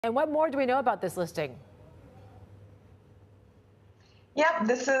And what more do we know about this listing? Yeah,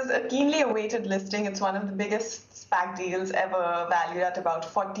 this is a keenly awaited listing. It's one of the biggest SPAC deals ever, valued at about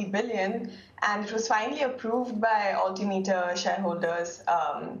 40 billion, and it was finally approved by Altimeter shareholders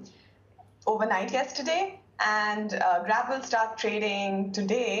overnight yesterday. And Grab will start trading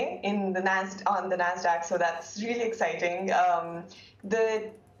today in the on the Nasdaq, so that's really exciting.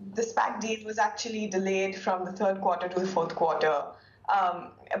 The SPAC deal was actually delayed from the third quarter to the fourth quarter.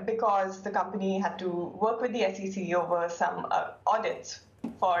 Because the company had to work with the SEC over some audits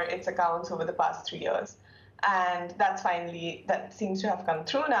for its accounts over the past 3 years. And that seems to have come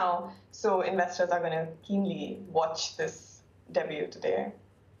through now. So investors are going to keenly watch this debut today.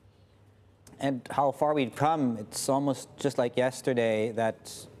 And how far we've come, it's almost just like yesterday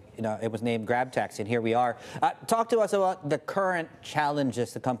that it was named Grab Taxi, and here we are. Talk to us about the current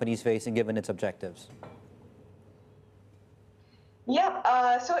challenges the company's facing given its objectives.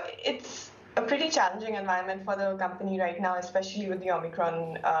 Yeah, so it's a pretty challenging environment for the company right now, especially with the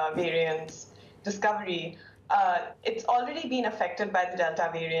Omicron variant's discovery. It's already been affected by the Delta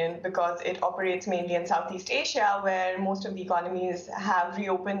variant because it operates mainly in Southeast Asia, where most of the economies have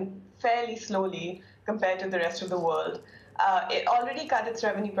reopened fairly slowly compared to the rest of the world. It already cut its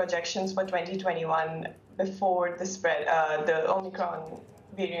revenue projections for 2021 before the Omicron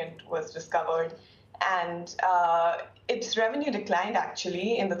variant was discovered. And its revenue declined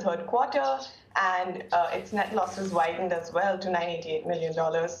actually in the third quarter, and its net losses widened as well to $988 million.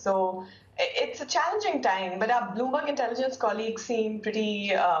 So it's a challenging time, but our Bloomberg Intelligence colleagues seem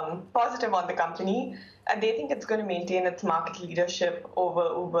pretty positive on the company, and they think it's going to maintain its market leadership over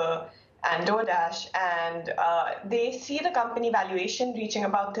Uber and DoorDash, and they see the company valuation reaching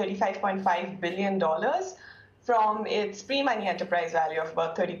about $35.5 billion from its pre-money enterprise value of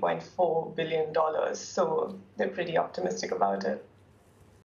about $30.4 billion. So they're pretty optimistic about it.